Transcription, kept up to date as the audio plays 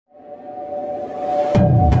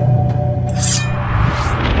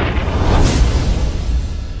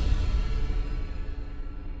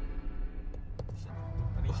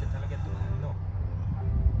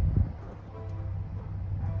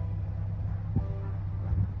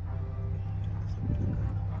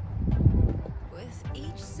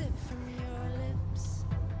from your lips.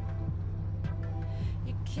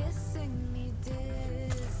 You're kissing me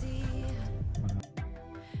dizzy.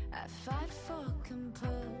 I fight for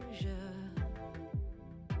composure,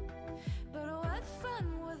 but what fun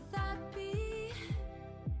would that be?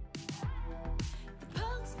 The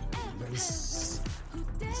punks and peasants who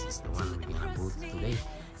This is dared the one to we're gonna impress boot me, today.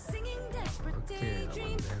 singing desperate Okay, that one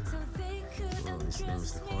daydreams there. so they could So this name is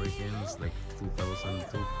undress the me. Hurricane. It's like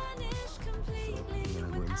 2002. Vanish So completely we're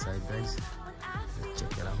gonna go inside, guys. when I Let's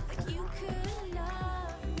check it out. you could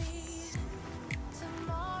love me.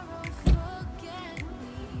 Tomorrow forget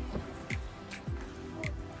me.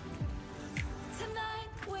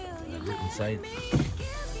 Tonight will you Let's go let inside. me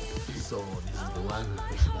give you So this is the one.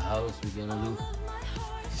 This is the house we're gonna do. all of my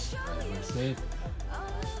heart, show Like you I said, all of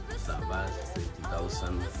the it's about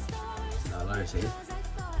 $50,000. Eh? stars I thought I So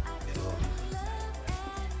could love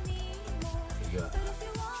anymore. you got But if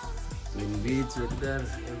you want, twin beds right there.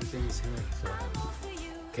 Everything is here. So all for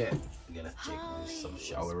you. okay, I'm gonna check this some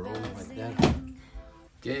shower room right there.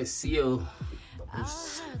 Okay, see you. Our Bye-bye.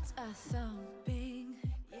 hearts are thumping,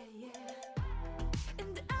 yeah, yeah.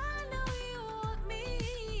 And I know you want me,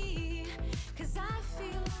 'cause I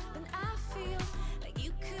feel like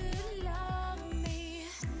you could love me.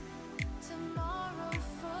 Tomorrow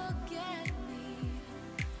forget me.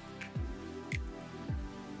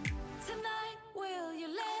 Tonight will you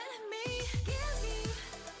let me give you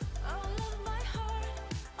all of my heart,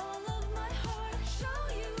 show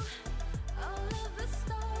you all of the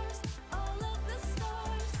stars,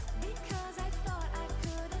 because I thought I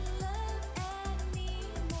couldn't love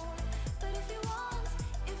anymore. But if you want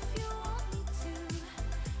me to,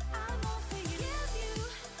 I'm all for you. Give you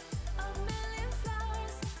a million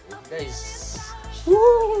flowers, Guys,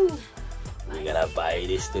 woo! We're gonna buy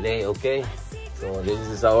this today, okay? So this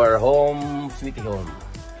is our home, sweetie home.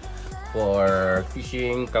 For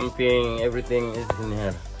fishing, camping, everything is in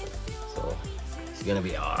here. So it's gonna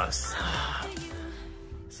be awesome.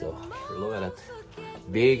 So look at that.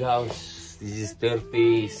 Big house. This is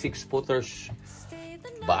 36 footers.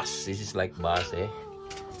 Bus. This is like bus, eh?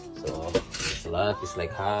 So it's a lot. It's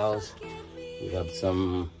like house. We have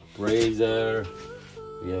some freezer.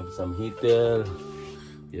 We have some heater.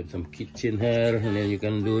 We have some kitchen here, and then you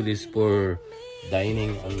can do this for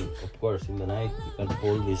dining. And of course, in the night you can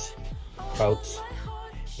pull this couch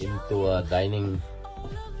into a dining.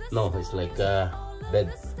 No, it's like a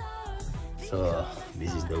bed. So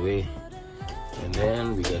this is the way. And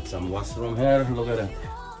then we got some washroom here. Look at that.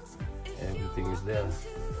 Everything is there.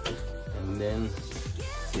 And then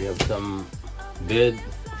we have some bed.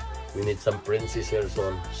 We need some princess here,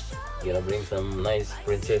 so gonna bring some nice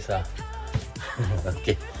princessa.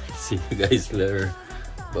 Okay, see you guys later.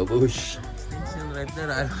 Babush. Extension right there.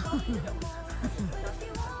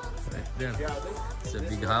 Right there. It's a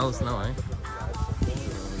big house now, eh? So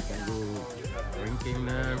we can go drinking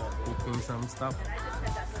there, cooking some stuff.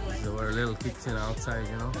 This is our little kitchen outside,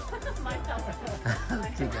 you know.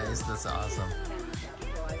 Okay, guys, that's awesome.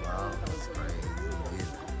 Wow, that's crazy.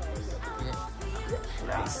 Okay.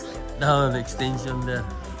 Nice. Now the extension there.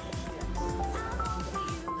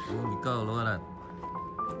 Holy cow, look at that.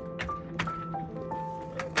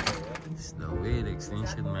 It's the way, the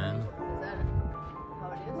extension, man.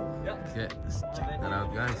 Okay, let's check that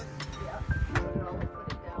out, guys.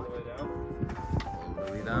 All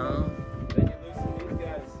the way down. Then you loosen these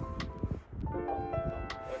guys.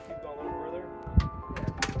 Keep going a little further.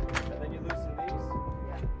 And then you loosen these.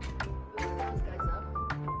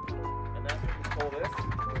 And that's when you pull this.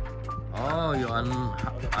 Oh, you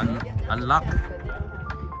unlock.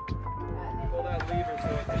 Pull that lever so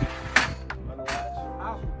it can unlatch.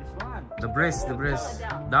 Oh, this one. The brace,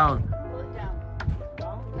 down.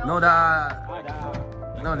 No,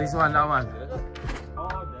 no, this one, that one.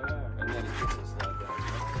 Oh, there. And then it gets us like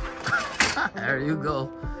that. There you go.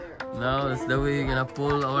 Now that's the way you're gonna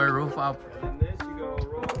pull our roof up. And then this, you go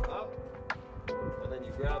roll up. And then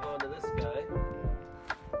you grab onto this guy.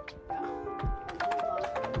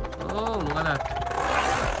 Oh, look at that.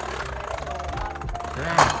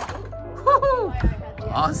 Dang. Woohoo!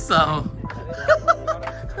 Awesome.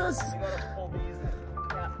 That's- You gotta pull these in.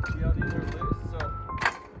 See how these are loose? So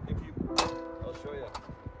if you, I'll show you.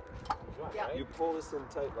 Yeah. You pull this in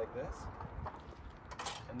tight like this,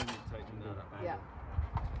 and then you tighten that up. Yeah.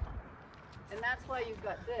 And that's why you've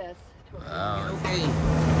got this. Wow. Okay.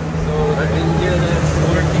 So the engine is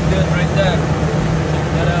working good right there. Check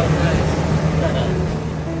that out, guys.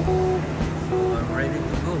 So I'm ready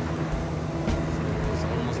to go. So it's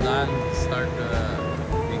almost done. Start the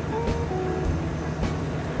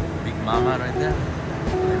big mama right there.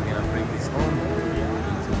 We're gonna bring this home.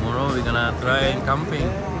 And tomorrow tomorrow we're gonna try camping.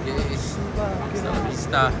 Okay, hasta la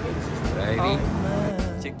vista, baby.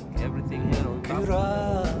 Check everything here on top.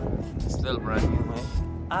 Still brand new, man.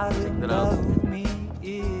 Check that out.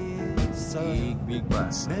 Big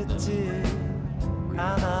bus. This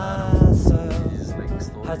is like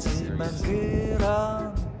storage series.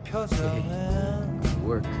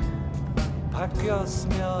 Work. Everything is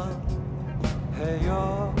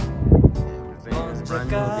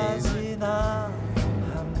brand new,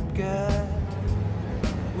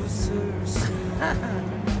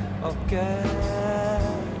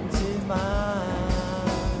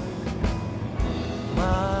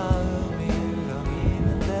 마음이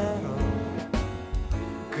흐렁이는 대로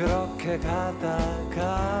그렇게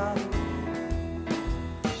가다가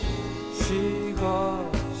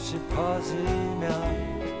쉬고 싶어지면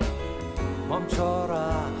멈춰라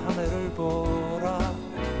하늘을 보라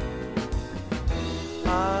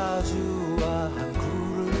아주 우아한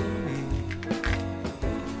구름이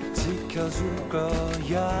지켜줄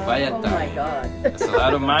거야 Quiet Oh my time. God. That's a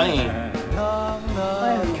lot of money.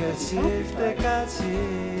 넉넉해질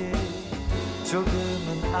때까지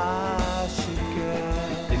조금은 아쉽게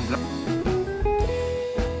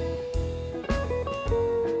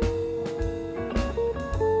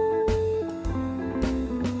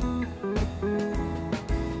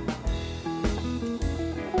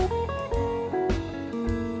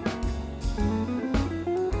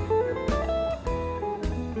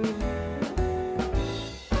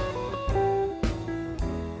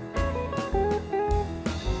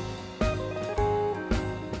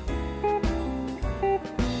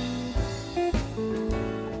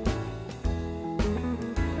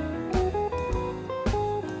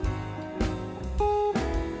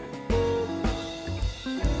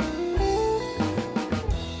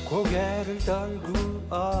고개를 떨고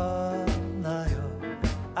언나요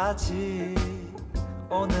아직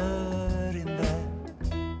오늘인데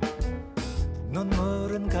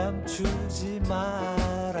눈물은 감추지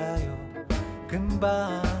말아요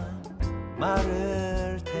금방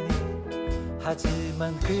마를 테니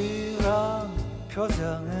하지만 그런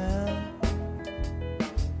표정은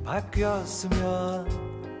바뀌었으면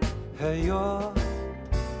해요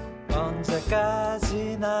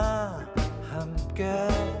언제까지나 함께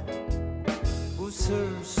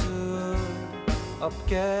웃을 수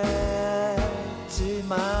없겠지만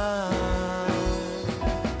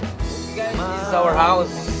Guys, this is our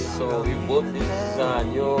house. So we bought this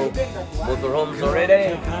new motorhomes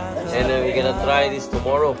already, and we're gonna try this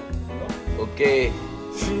tomorrow. Okay,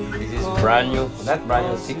 this is brand new, not brand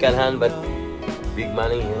new, second hand, but big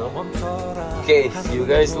money, you know. Okay, see you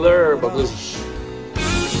guys later. Bagus.